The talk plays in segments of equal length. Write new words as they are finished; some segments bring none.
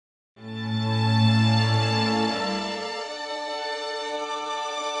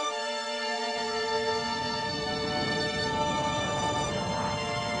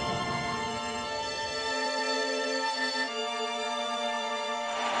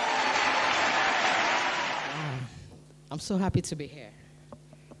I'm so happy to be here.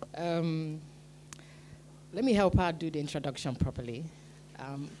 Let me help her do the introduction properly.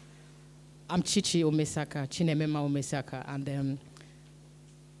 I'm Chichi Umeseaka, Chinemenma Umeseaka, and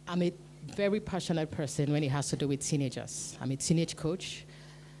I'm a very passionate person when it has to do with teenagers. I'm a teenage coach.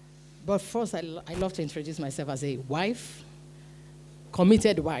 But first, I love to introduce myself as a wife,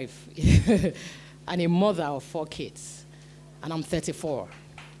 committed wife, and a mother of 4 kids. And I'm 34.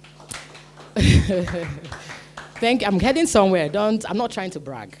 I'm heading somewhere. I'm not trying to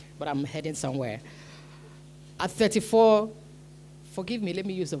brag, but I'm heading somewhere. At 34, forgive me, let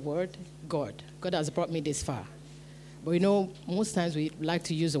me use the word God. God has brought me this far. But you know, most times we like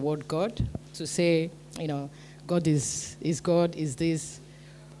to use the word God to say, you know, God is God, is this.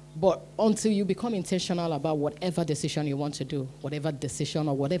 But until you become intentional about whatever decision you want to do, whatever decision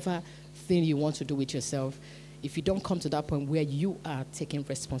or whatever thing you want to do with yourself, if you don't come to that point where you are taking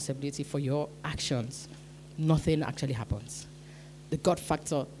responsibility for your actions, nothing actually happens. The God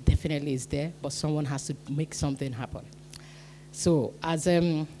factor definitely is there, but someone has to make something happen. So at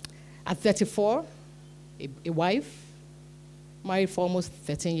 34, a wife, married for almost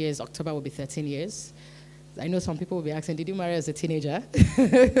 13 years. October will be 13 years. I know some people will be asking, did you marry as a teenager?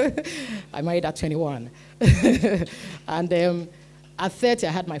 I married at 21. And at 30,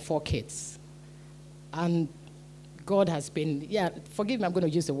 I had my 4 kids. And God has been, forgive me, I'm going to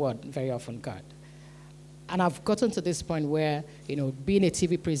use the word very often, God. And I've gotten to this point where, you know, being a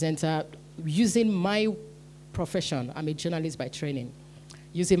TV presenter, using my profession, I'm a journalist by training,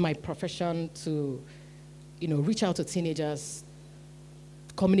 using my profession to, you know, reach out to teenagers,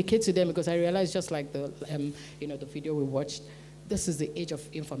 communicate to them, because I realized, just like the, the video we watched, this is the age of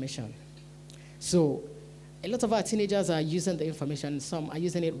information. So a lot of our teenagers are using the information. Some are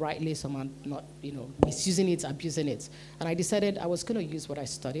using it rightly, some are not, you know, misusing it, abusing it. And I decided I was going to use what I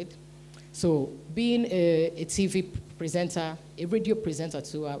studied. So being a TV presenter, a radio presenter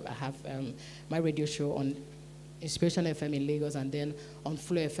too, I have my radio show on Inspiration FM in Lagos and then on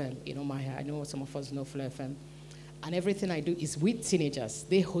Flow FM. You know, I know some of us know Flow FM. And everything I do is with teenagers.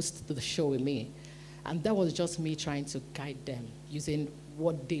 They host the show with me. And that was just me trying to guide them using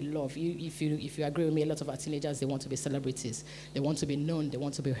what they love. If you agree with me, a lot of our teenagers, they want to be celebrities. They want to be known. They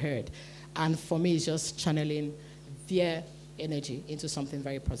want to be heard. And for me, it's just channeling their energy into something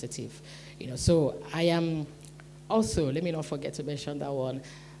very positive. You know, so I am also, let me not forget to mention that one,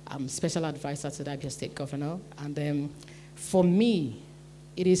 I'm special advisor to the Abia State governor. And for me,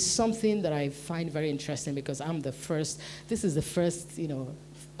 it is something that I find very interesting because this is the first, you know,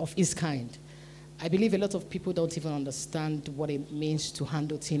 of its kind. I believe a lot of people don't even understand what it means to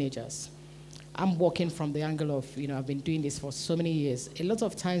handle teenagers. I'm working from the angle of, you know, I've been doing this for so many years. A lot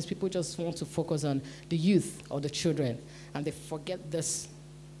of times people just want to focus on the youth or the children, and they forget this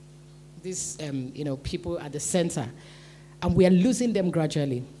people at the center. And we are losing them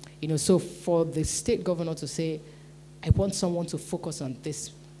gradually. You know, so for the state governor to say, I want someone to focus on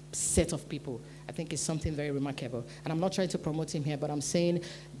this set of people, I think it's something very remarkable. And I'm not trying to promote him here, but I'm saying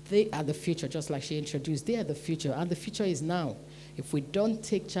they are the future, just like she introduced. They are the future, and the future is now. If we don't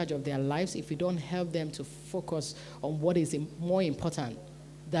take charge of their lives, if we don't help them to focus on what is more important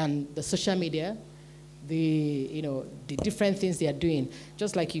than the social media, the different things they are doing.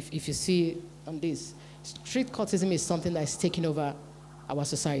 Just like if you see on this, street cultism is something that is taking over our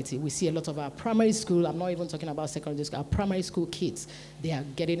society. We see a lot of our primary school, I'm not even talking about secondary school, our primary school kids, they are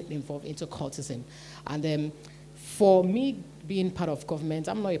getting involved into cultism. And for me, being part of government,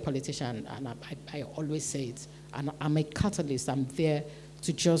 I'm not a politician, and I always say it, and I'm a catalyst. I'm there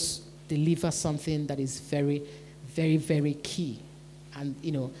to just deliver something that is very, very, very key. And,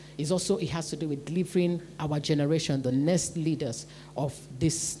 you know, it has to do with delivering our generation, the next leaders of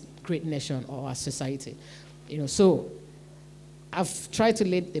this great nation or our society. You know, so I've tried to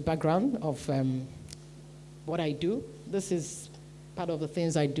lay the background of what I do. This is part of the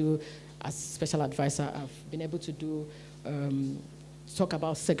things I do as special advisor. I've been able to do talk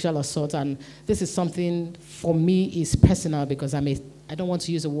about sexual assault, and this is something for me is personal because I don't want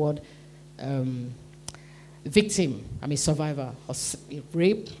to use the word victim. I'm a survivor of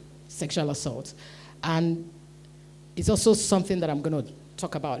rape, sexual assault, and it's also something that I'm going to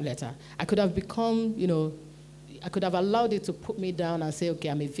talk about later. I could have become, you know, I could have allowed it to put me down and say, okay,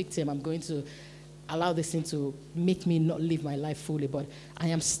 I'm a victim, I'm going to allow this thing to make me not live my life fully, but I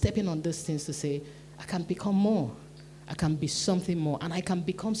am stepping on these things to say, I can become more. I can be something more, and I can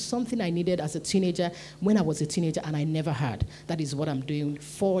become something I needed as a teenager when I was a teenager and I never had. That is what I'm doing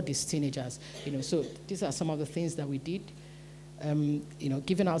for these teenagers. You know, so these are some of the things that we did. You know,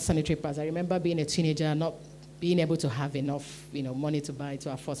 giving out sanitary pads. I remember being a teenager, not being able to have enough, you know, money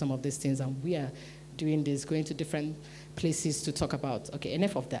to afford some of these things, and we are doing this, going to different places to talk about. Okay,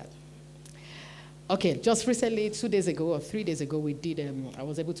 enough of that. Okay, just recently, 2 days ago or 3 days ago, we did, I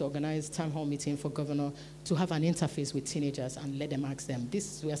was able to organize a town hall meeting for governor to have an interface with teenagers and let them ask them.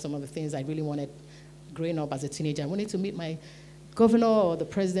 These were some of the things I really wanted growing up as a teenager. I wanted to meet my governor or the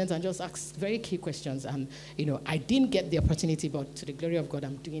president and just ask very key questions. And, I didn't get the opportunity, but to the glory of God,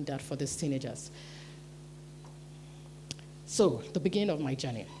 I'm doing that for these teenagers. So, the beginning of my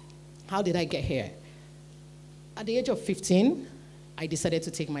journey. How did I get here? At the age of 15, I decided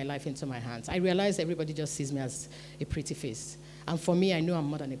to take my life into my hands. I realized everybody just sees me as a pretty face. And for me, I know I'm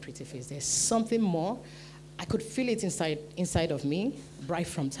more than a pretty face. There's something more. I could feel it inside of me right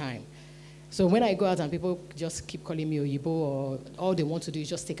from time. So when I go out and people just keep calling me Oyibo, or all they want to do is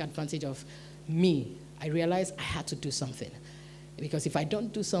just take advantage of me, I realized I had to do something. Because if I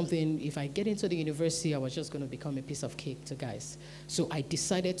don't do something, if I get into the university, I was just going to become a piece of cake to guys. So I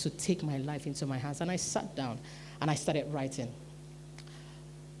decided to take my life into my hands, and I sat down and I started writing.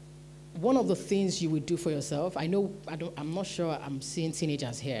 One of the things you would do for yourself, I'm not sure I'm seeing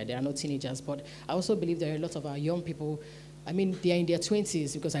teenagers here. There are no teenagers, but I also believe there are a lot of our young people. I mean, they are in their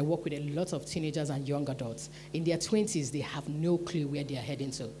 20s because I work with a lot of teenagers and young adults. In their 20s, they have no clue where they are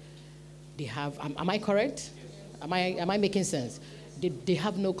heading to. They have, am I correct? Am I making sense? They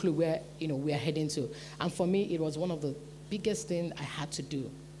have no clue where, we are heading to. And for me, it was one of the biggest things I had to do.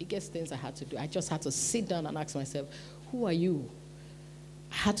 I just had to sit down and ask myself, who are you?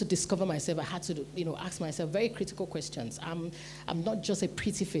 I had to discover myself. I had to, ask myself very critical questions. I'm not just a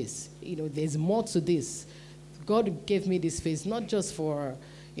pretty face. There's more to this. God gave me this face not just for,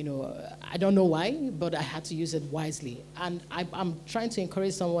 I don't know why, but I had to use it wisely. And I'm trying to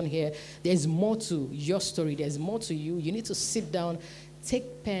encourage someone here. There's more to your story. There's more to you. You need to sit down,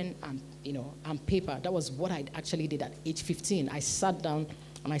 take pen and, and paper. That was what I actually did at age 15. I sat down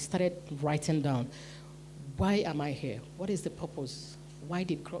and I started writing down, why am I here? What is the purpose? Why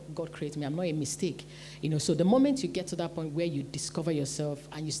did God create me? I'm not a mistake. So the moment you get to that point where you discover yourself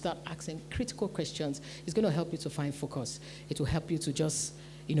and you start asking critical questions, it's going to help you to find focus. It will help you to just,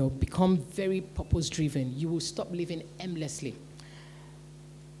 become very purpose-driven. You will stop living aimlessly.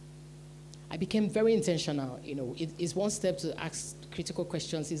 I became very intentional. It's one step to ask critical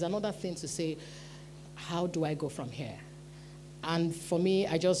questions. It's another thing to say, how do I go from here? And for me,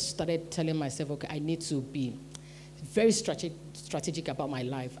 I just started telling myself, okay, I need to be very strategic about my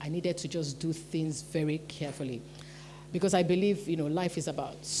life. I needed to just do things very carefully. Because I believe, life is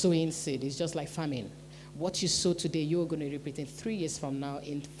about sowing seed. It's just like farming. What you sow today, you're going to repeat in 3 years from now,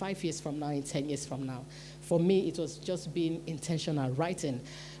 in 5 years from now, in 10 years from now. For me, it was just being intentional, writing.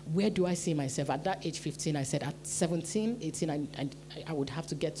 Where do I see myself? At that age 15, I said at 17, 18, I would have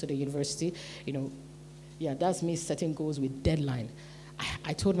to get to the university. Yeah, that's me setting goals with deadline.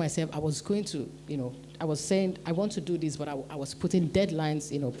 I told myself I was going to, I was saying I want to do this, but I was putting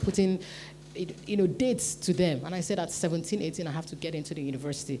deadlines, putting, dates to them. And I said at 17, 18, I have to get into the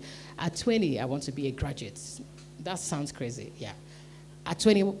university. At 20, I want to be a graduate. That sounds crazy, yeah. At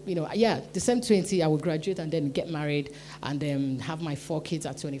 20, the same 20, I would graduate and then get married and then have my 4 kids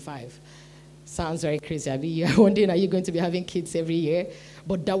at 25. Sounds very crazy. I mean, you're wondering, are you going to be having kids every year?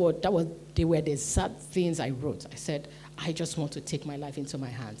 But they were the sad things I wrote. I said, I just want to take my life into my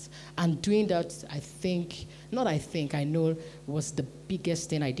hands. And doing that, I know was the biggest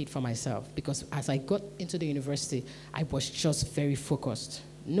thing I did for myself. Because as I got into the university, I was just very focused.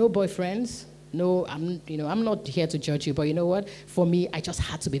 No boyfriends. No, I'm not here to judge you, but you know what? For me, I just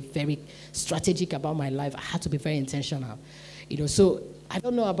had to be very strategic about my life. I had to be very intentional. So I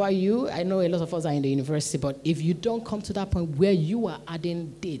don't know about you. I know a lot of us are in the university, but if you don't come to that point where you are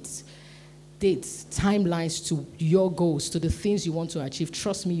adding dates, timelines to your goals, to the things you want to achieve,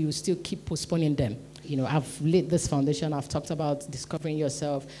 trust me, you still keep postponing them. I've laid this foundation. I've talked about discovering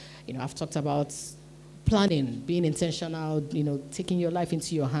yourself. I've talked about planning, being intentional, taking your life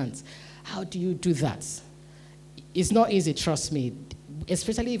into your hands. How do you do that? It's not easy, trust me,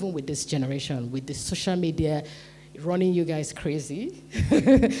 especially even with this generation, with the social media running you guys crazy.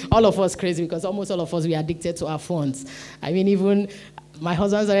 All of us crazy because almost all of us, we are addicted to our phones. I mean, even my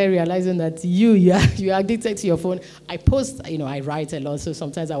husband started realizing that you are addicted to your phone. I post, I write a lot, so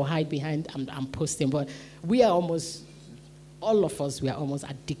sometimes I'll hide behind, I'm posting, but all of us, we are almost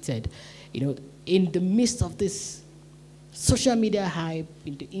addicted. In the midst of this social media hype,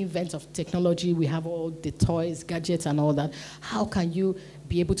 in the invent of technology, we have all the toys, gadgets, and all that. How can you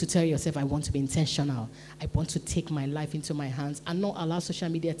be able to tell yourself, I want to be intentional. I want to take my life into my hands and not allow social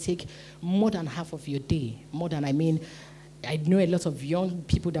media take more than half of your day. I know a lot of young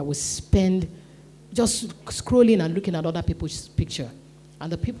people that will spend just scrolling and looking at other people's picture.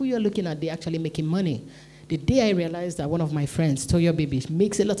 And the people you're looking at, they're actually making money. The day I realized that one of my friends, Toyo Baby,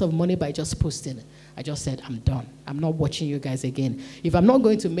 makes a lot of money by just posting, I just said, I'm done. I'm not watching you guys again. If I'm not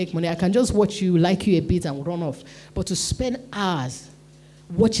going to make money, I can just watch you, like you a bit, and run off. But to spend hours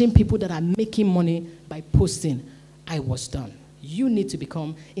watching people that are making money by posting, I was done. You need to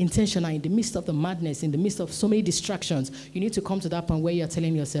become intentional in the midst of the madness, in the midst of so many distractions. You need to come to that point where you're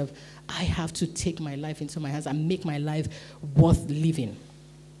telling yourself, I have to take my life into my hands and make my life worth living.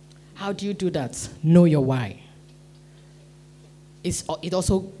 How do you do that? Know your why. It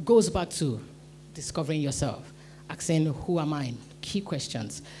also goes back to discovering yourself, asking, who am I? Key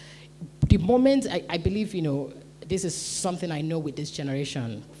questions. The moment, I believe, this is something I know with this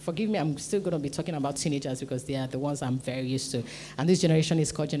generation. Forgive me, I'm still going to be talking about teenagers because they are the ones I'm very used to. And this generation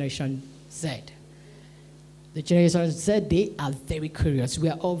is called Generation Z. The Generation Z, they are very curious. We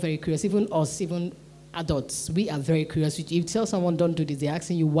are all very curious. Even us, even adults, we are very curious. If you tell someone don't do this, they're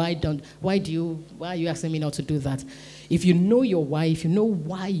asking you, why are you asking me not to do that? If you know your why, if you know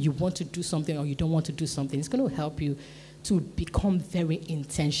why you want to do something or you don't want to do something, it's going to help you to become very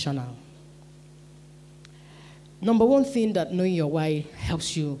intentional. Number one thing that knowing your why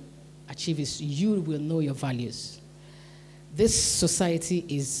helps you achieve is you will know your values. This society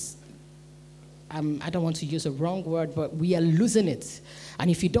is, I don't want to use a wrong word, but we are losing it. And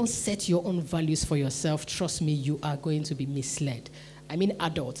if you don't set your own values for yourself, trust me, you are going to be misled. I mean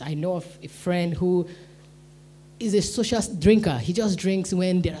adults. I know of a friend who is a social drinker. He just drinks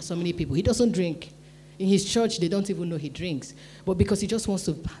when there are so many people. He doesn't drink. In his church, they don't even know he drinks. But because he just wants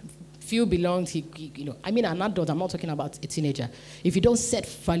to feel belonged, I mean an adult, I'm not talking about a teenager. If you don't set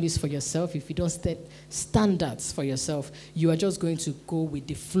values for yourself, if you don't set standards for yourself, you are just going to go with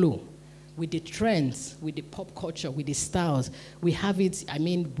the flow, with the trends, with the pop culture, with the styles. We have it,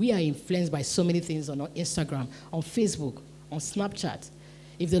 we are influenced by so many things on Instagram, on Facebook, on Snapchat.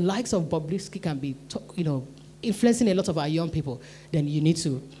 If the likes of Bobrisky can be, influencing a lot of our young people, then you need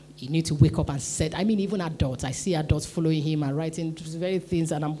to wake up and set. Even adults. I see adults following him and writing very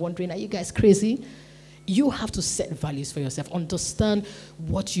things, and I'm wondering, are you guys crazy? You have to set values for yourself. Understand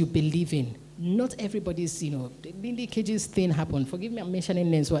what you believe in. Not everybody's, the KG's thing happened. Forgive me, I'm mentioning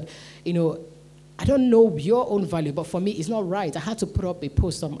names, but, I don't know your own value, but for me, it's not right. I had to put up a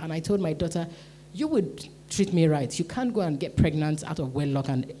post, and I told my daughter, you would treat me right. You can't go and get pregnant out of wedlock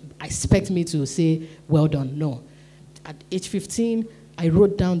and expect me to say, well done. No. At age 15, I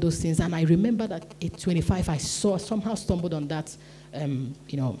wrote down those things, and I remember that at 25, I somehow stumbled on that,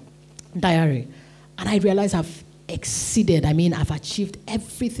 diary. And I realized I've exceeded. I've achieved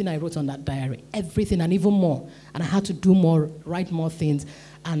everything I wrote on that diary, everything and even more. And I had to do more, write more things.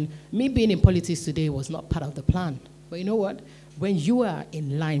 And me being in politics today was not part of the plan. But you know what? When you are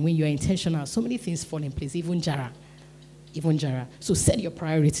in line, when you are intentional, so many things fall in place, even Jara. So set your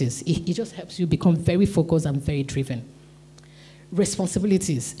priorities. It just helps you become very focused and very driven.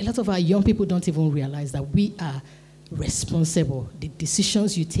 Responsibilities. A lot of our young people don't even realize that we are responsible. The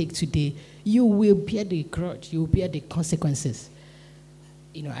decisions you take today, you will bear the grudge. You will bear the consequences.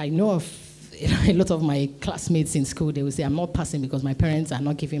 I know of a lot of my classmates in school, they will say, I'm not passing because my parents are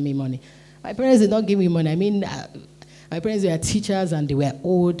not giving me money. My parents did not give me money. My parents were teachers and they were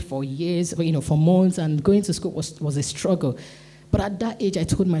old for years, for months, and going to school was a struggle. But at that age, I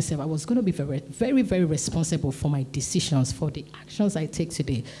told myself I was going to be very, very, very responsible for my decisions, for the actions I take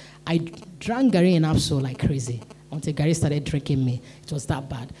today. I drank Gary and Absol like crazy until Gary started drinking me. It was that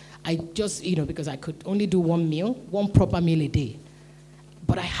bad. I just, because I could only do one proper meal a day.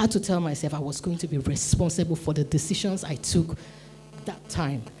 But I had to tell myself I was going to be responsible for the decisions I took that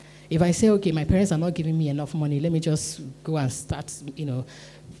time. If I say, okay, my parents are not giving me enough money, let me just go and start,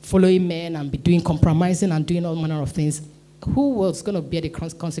 following men and be doing compromising and doing all manner of things. Who was going to bear the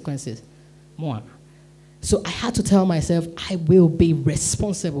consequences? More. So I had to tell myself, I will be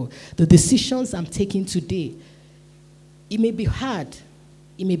responsible. The decisions I'm taking today, it may be hard.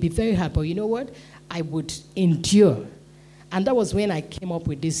 It may be very hard, but you know what? I would endure. And that was when I came up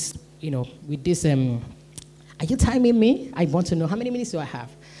with this, are you timing me? I want to know, how many minutes do I have?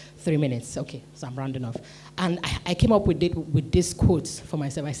 3 minutes. Okay, so I'm rounding off. And I came up with this quote for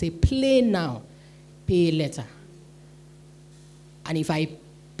myself. I say, play now, pay later. And if I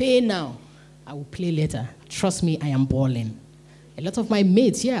pay now, I will play later. Trust me, I am balling. A lot of my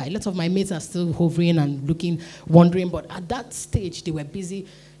mates are still hovering and looking, wondering, but at that stage, they were busy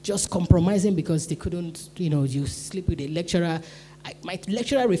just compromising because they couldn't, you sleep with a lecturer. My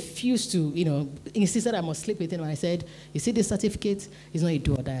lecturer refused to, insisted I must sleep with him. And I said, you see this certificate? It's not a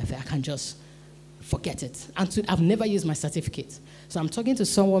do or die affair. I can just forget it. And I've never used my certificate. So I'm talking to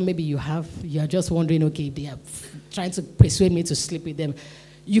someone, maybe you're just wondering, okay, they are trying to persuade me to sleep with them.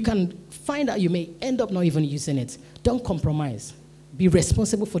 You can find out you may end up not even using it. Don't compromise. Be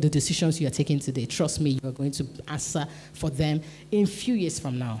responsible for the decisions you are taking today. Trust me, you are going to answer for them in a few years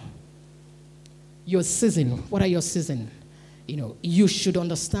from now. Your season, what are your seasons? You should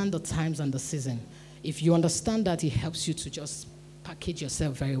understand the times and the season. If you understand that, it helps you to just package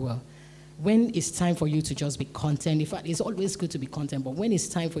yourself very well. When it's time for you to just be content, in fact, it's always good to be content, but when it's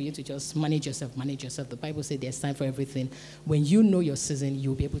time for you to just manage yourself. The Bible says there's time for everything. When you know your season,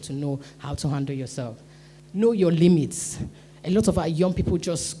 you'll be able to know how to handle yourself. Know your limits. A lot of our young people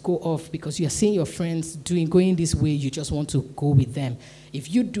just go off because you are seeing your friends going this way, you just want to go with them. If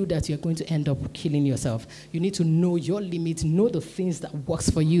you do that, you're going to end up killing yourself. You need to know your limits, know the things that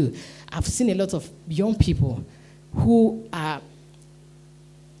works for you. I've seen a lot of young people who are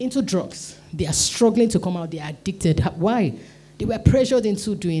into drugs. They are struggling to come out. They are addicted. Why? They were pressured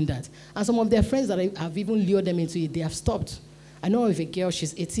into doing that. And some of their friends that have even lured them into it, they have stopped. I know of a girl,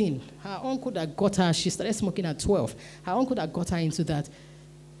 she's 18. Her uncle that got her, she started smoking at 12. Her uncle that got her into that,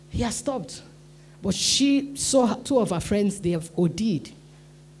 he has stopped. But she saw two of her friends, they have OD'd.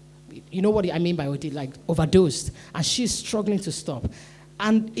 You know what I mean by OD, like overdosed. And she's struggling to stop.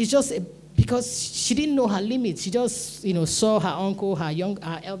 And it's just because she didn't know her limits. She just, saw her uncle,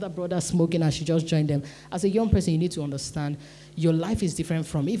 her elder brother smoking, and she just joined them. As a young person, you need to understand your life is different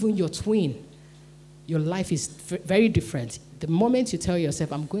from even your twin. Your life is very different. The moment you tell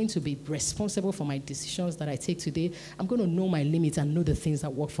yourself, I'm going to be responsible for my decisions that I take today, I'm going to know my limits and know the things that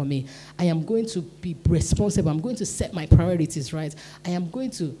work for me. I am going to be responsible. I'm going to set my priorities right. I am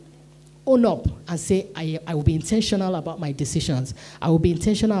going to own up and say, I will be intentional about my decisions. I will be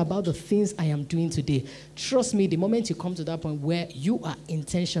intentional about the things I am doing today. Trust me, the moment you come to that point where you are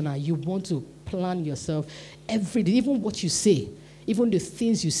intentional, you want to plan yourself every day, even what you say. Even the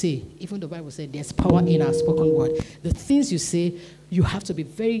things you say, even the Bible said there's power in our spoken word. The things you say, you have to be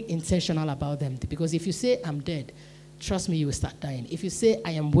very intentional about them. Because if you say, I'm dead, trust me, you will start dying. If you say,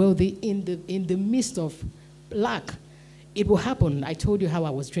 I am wealthy in the midst of lack, it will happen. I told you how I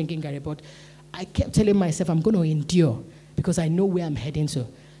was drinking Gary, but I kept telling myself, I'm going to endure because I know where I'm heading to.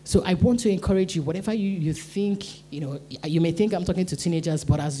 So I want to encourage you, whatever you think, you may think I'm talking to teenagers,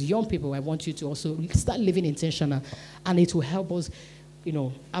 but as young people, I want you to also start living intentional, and it will help us,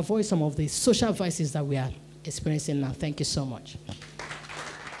 avoid some of the social vices that we are experiencing now. Thank you so much.